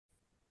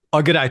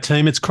Oh, good day,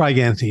 team. It's Craig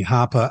Anthony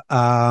Harper.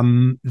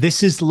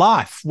 This is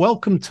Life.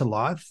 Welcome to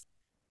Life.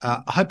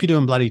 I hope you're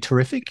doing bloody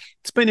terrific.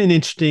 It's been an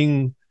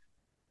interesting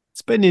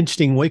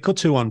week or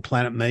two on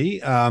Planet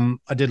Me.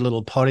 I did a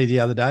little potty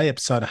the other day,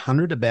 episode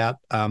 100, about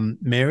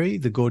Mary,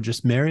 the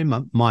gorgeous Mary,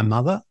 my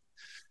mother,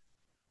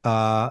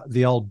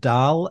 the old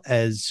Dal,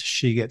 as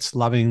she gets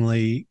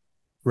lovingly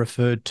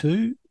referred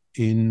to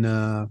in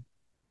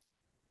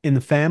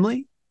the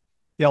family.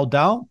 The old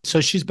Dal.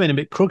 So she's been a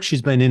bit crook.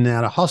 She's been in and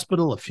out of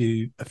hospital, a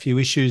few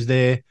issues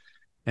there.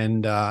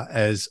 And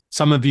as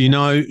some of you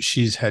know,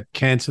 she's had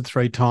cancer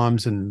 3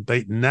 times and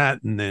beaten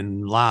that. And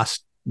then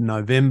last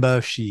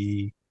November,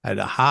 she had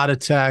a heart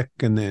attack.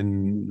 And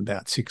then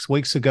about 6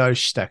 weeks ago,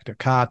 she stacked a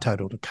car,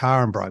 totaled a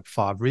car, and broke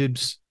 5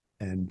 ribs.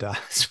 And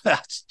so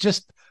it's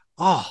just,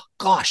 oh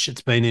gosh,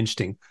 it's been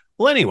interesting.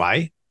 Well,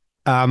 anyway,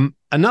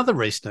 another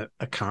recent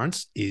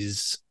occurrence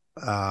is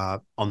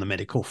on the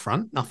medical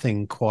front.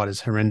 Nothing quite as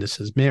horrendous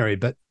as Mary,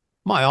 but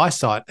my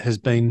eyesight has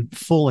been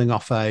falling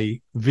off a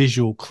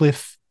visual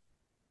cliff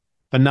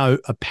for no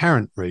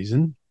apparent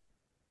reason.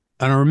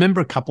 And I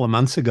remember a couple of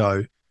months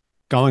ago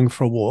going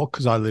for a walk,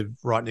 because I live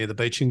right near the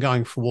beach, and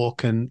going for a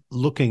walk and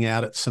looking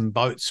out at some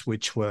boats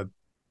which were,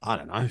 I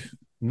don't know,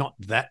 not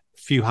that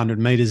few hundred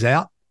meters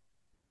out,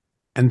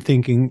 and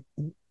thinking,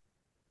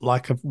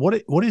 like,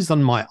 what is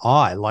on my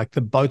eye? Like,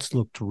 the boats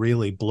looked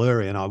really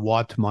blurry, and I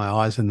wiped my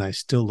eyes and they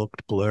still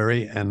looked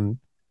blurry. And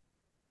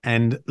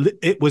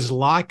it was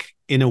like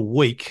in a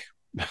week,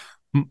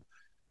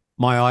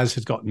 my eyes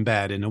had gotten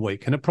bad in a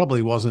week, and it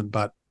probably wasn't,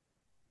 but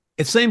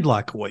it seemed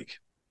like a week.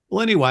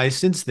 Well, anyway,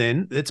 since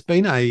then, it's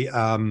been a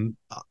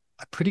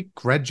pretty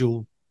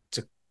gradual,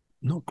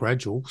 not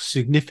gradual,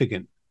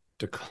 significant,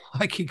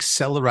 like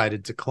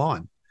accelerated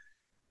decline,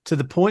 to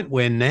the point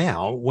where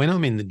now, when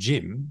I'm in the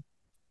gym,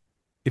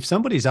 if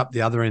somebody's up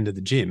the other end of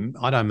the gym,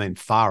 I don't mean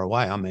far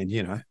away, I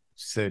mean,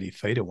 30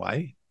 feet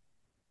away.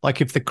 Like,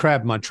 if the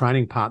crab, my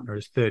training partner,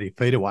 is 30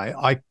 feet away,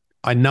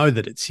 I know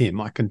that it's him.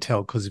 I can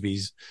tell because of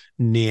his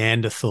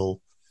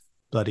Neanderthal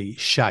bloody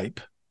shape.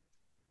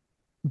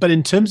 But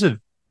in terms of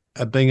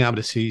being able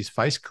to see his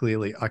face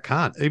clearly, I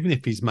can't, even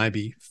if he's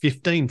maybe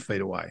 15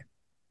 feet away.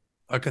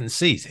 I can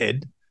see his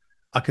head,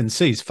 I can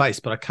see his face,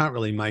 but I can't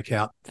really make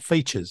out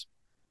features.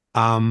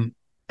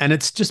 And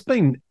it's just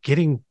been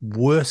getting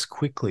worse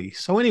quickly.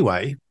 So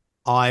anyway,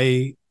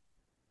 I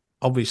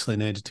obviously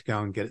needed to go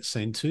and get it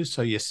seen to.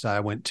 So yesterday I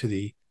went to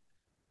the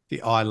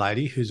eye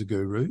lady, who's a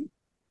guru.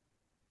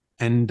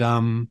 And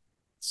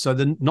so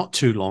the not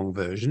too long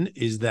version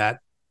is that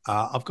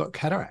I've got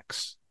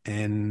cataracts.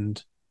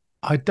 And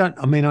I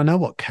know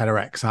what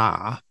cataracts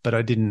are, but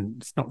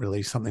it's not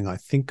really something I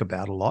think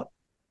about a lot,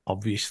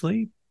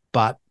 obviously.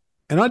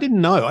 And I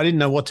didn't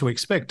know what to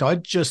expect. I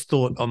just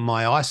thought,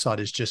 my eyesight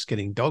is just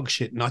getting dog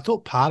shit. And I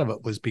thought part of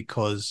it was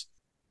because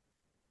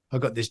I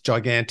got this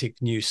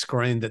gigantic new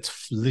screen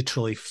that's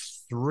literally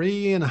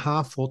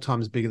 3.5, 4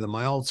 times bigger than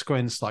my old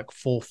screen. It's like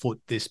 4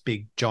 foot, this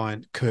big,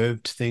 giant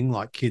curved thing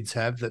like kids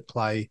have that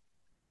play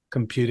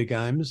computer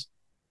games.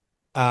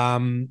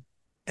 And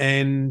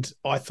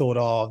I thought,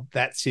 oh,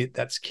 that's it.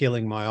 That's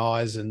killing my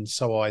eyes. And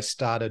so I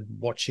started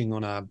watching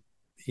on a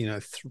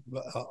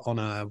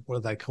what do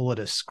they call it,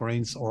 a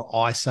screens or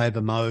eye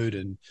saver mode,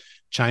 and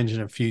changing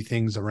a few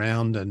things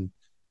around, and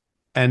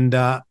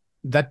that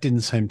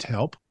didn't seem to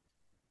help.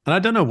 And I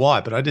don't know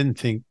why, but I didn't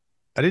think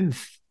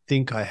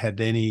I had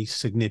any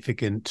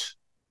significant.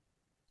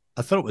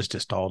 I thought it was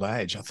just old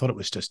age. I thought it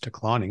was just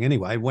declining.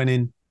 Anyway, went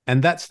in,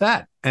 and that's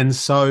that. And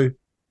so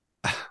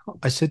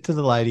I said to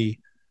the lady,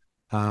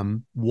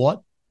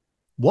 what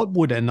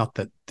would, and not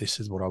that this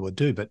is what I would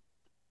do, but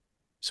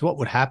so what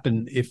would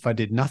happen if I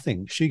did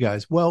nothing? She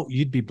goes, well,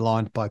 you'd be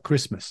blind by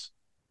Christmas.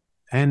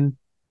 And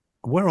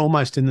we're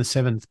almost in the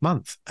 7th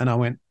month. And I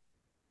went,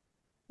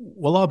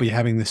 well, I'll be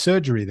having the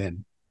surgery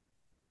then.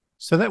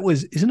 So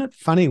isn't it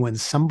funny when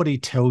somebody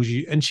tells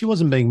you, and she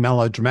wasn't being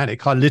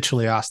melodramatic. I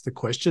literally asked the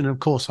question. And of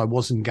course, I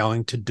wasn't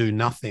going to do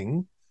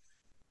nothing,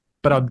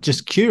 but I'm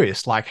just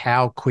curious, like,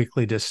 how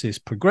quickly does this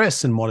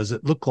progress, and what does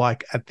it look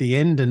like at the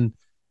end, and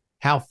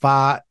how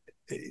far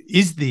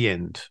is the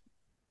end,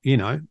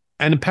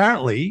 And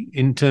apparently,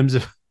 in terms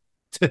of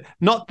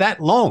not that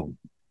long.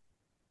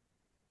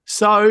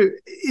 So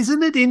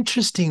isn't it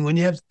interesting when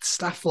you have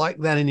stuff like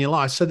that in your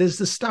life? So there's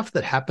the stuff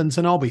that happens,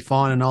 and I'll be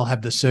fine, and I'll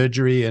have the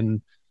surgery,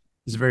 and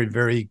there's a very,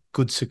 very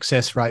good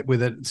success rate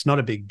with it. It's not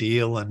a big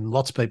deal, and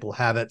lots of people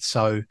have it.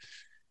 So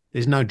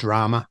there's no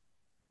drama.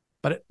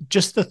 But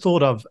just the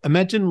thought of,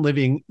 imagine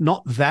living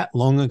not that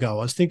long ago.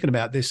 I was thinking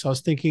about this. I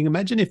was thinking,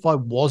 imagine if I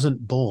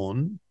wasn't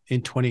born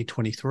in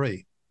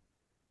 2023.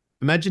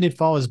 Imagine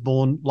if I was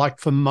born, like,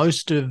 for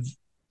most of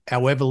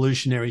our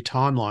evolutionary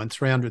timeline,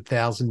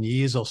 300,000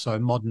 years or so,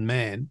 modern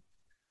man,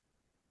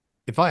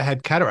 if I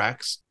had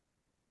cataracts,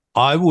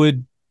 I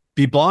would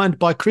be blind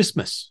by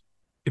Christmas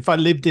if I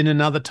lived in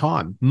another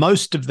time.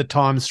 Most of the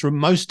times, through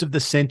most of the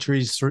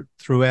centuries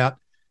throughout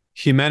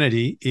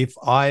humanity, if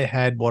I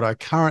had what I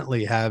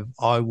currently have,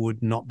 I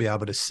would not be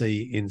able to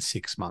see in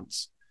 6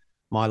 months.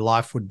 My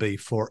life would be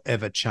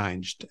forever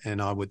changed.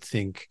 And I would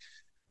think,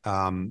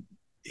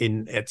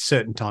 in at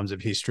certain times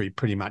of history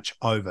pretty much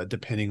over,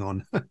 depending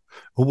on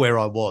where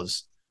I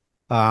was.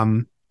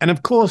 And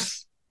of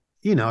course,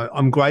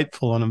 I'm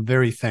grateful and I'm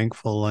very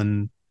thankful,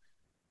 and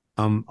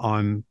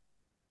I'm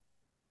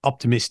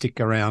optimistic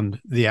around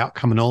the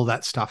outcome and all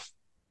that stuff.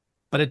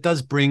 But it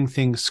does bring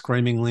things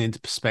screamingly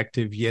into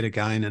perspective yet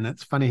again. And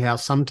it's funny how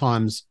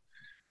sometimes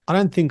I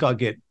don't think I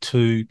get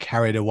too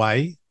carried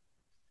away.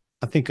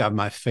 I think I have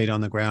my feet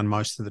on the ground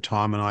most of the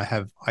time, and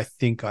I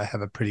think I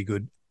have a pretty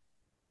good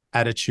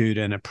attitude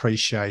and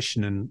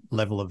appreciation and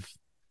level of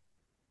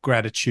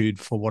gratitude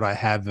for what I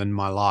have in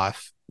my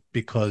life,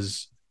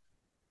 because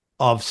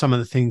of some of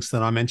the things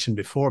that I mentioned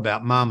before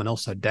about mum, and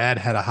also dad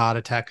had a heart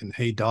attack and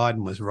he died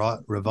and was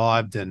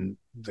revived, and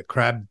the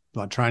crab,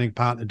 my training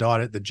partner,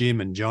 died at the gym,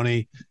 and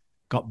Johnny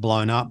got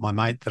blown up, my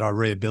mate that I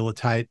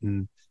rehabilitate.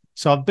 And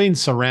so I've been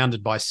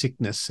surrounded by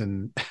sickness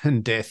and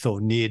death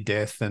or near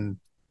death. And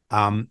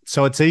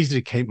so it's easy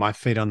to keep my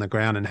feet on the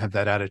ground and have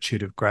that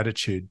attitude of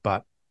gratitude.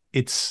 But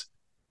it's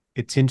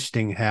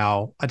interesting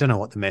how, I don't know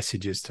what the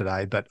message is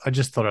today, but I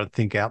just thought I'd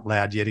think out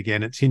loud yet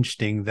again. It's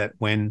interesting that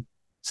when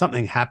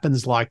something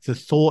happens, like the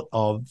thought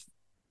of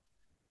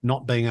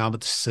not being able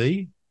to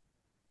see,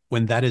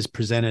 when that is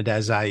presented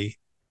as a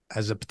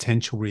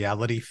potential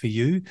reality for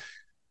you,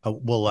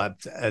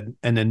 an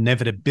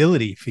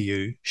inevitability for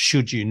you,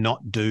 should you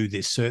not do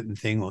this certain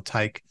thing or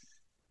take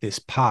this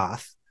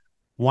path.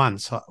 One,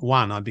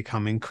 I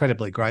become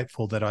incredibly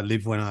grateful that I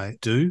live when I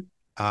do.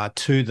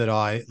 Two, that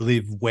I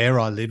live where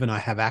I live and I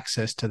have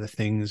access to the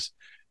things.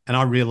 And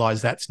I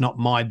realize that's not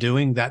my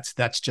doing.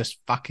 That's just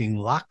fucking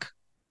luck.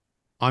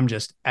 I'm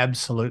just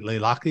absolutely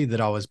lucky that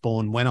I was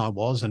born when I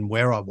was and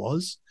where I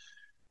was.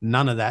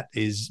 None of that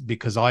is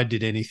because I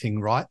did anything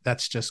right.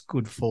 That's just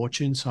good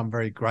fortune. So I'm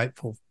very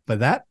grateful for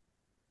that.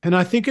 And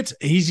I think it's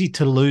easy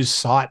to lose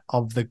sight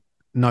of the,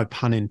 no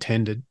pun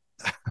intended.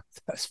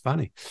 That's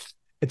funny.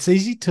 It's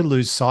easy to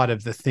lose sight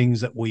of the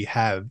things that we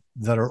have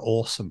that are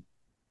awesome.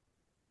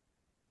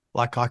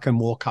 Like I can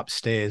walk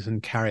upstairs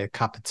and carry a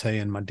cup of tea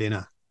and my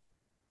dinner.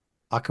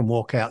 I can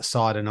walk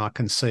outside and I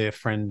can see a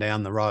friend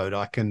down the road.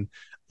 I can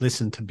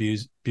listen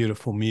to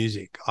beautiful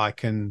music. I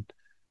can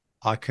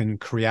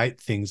create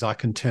things. I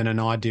can turn an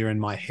idea in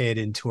my head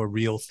into a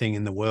real thing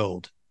in the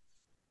world.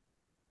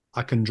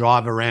 I can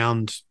drive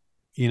around,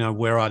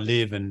 where I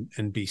live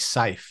and be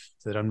safe,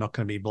 that I'm not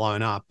going to be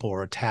blown up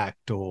or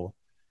attacked, or,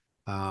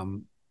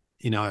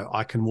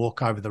 I can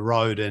walk over the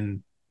road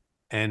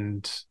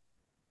and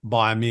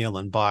buy a meal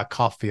and buy a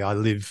coffee. I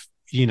live,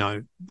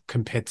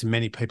 compared to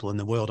many people in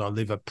the world, I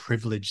live a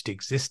privileged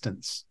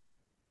existence,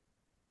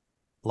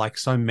 like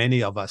so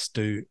many of us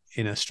do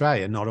in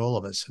Australia. Not all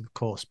of us, of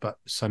course, but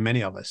so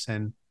many of us.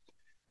 And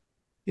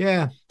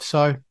yeah,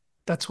 so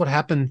that's what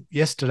happened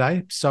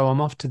yesterday. So I'm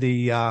off to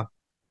the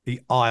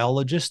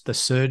iologist, the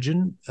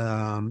surgeon,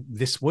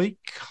 this week.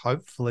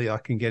 Hopefully I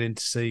can get in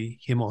to see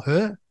him or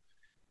her.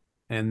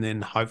 And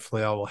then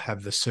hopefully I will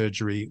have the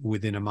surgery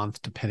within a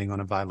month, depending on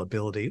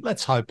availability.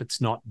 Let's hope it's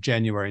not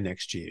January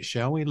next year,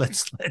 shall we?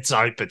 Let's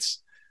hope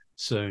it's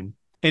soon.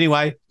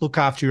 Anyway, look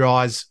after your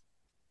eyes.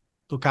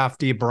 Look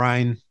after your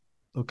brain,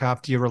 look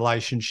after your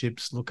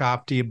relationships, look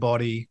after your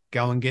body,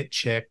 go and get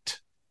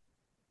checked.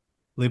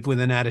 Live with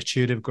an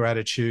attitude of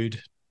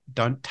gratitude.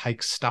 Don't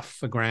take stuff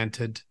for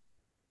granted.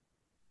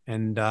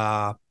 And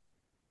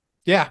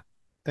yeah,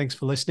 thanks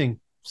for listening.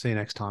 See you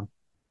next time.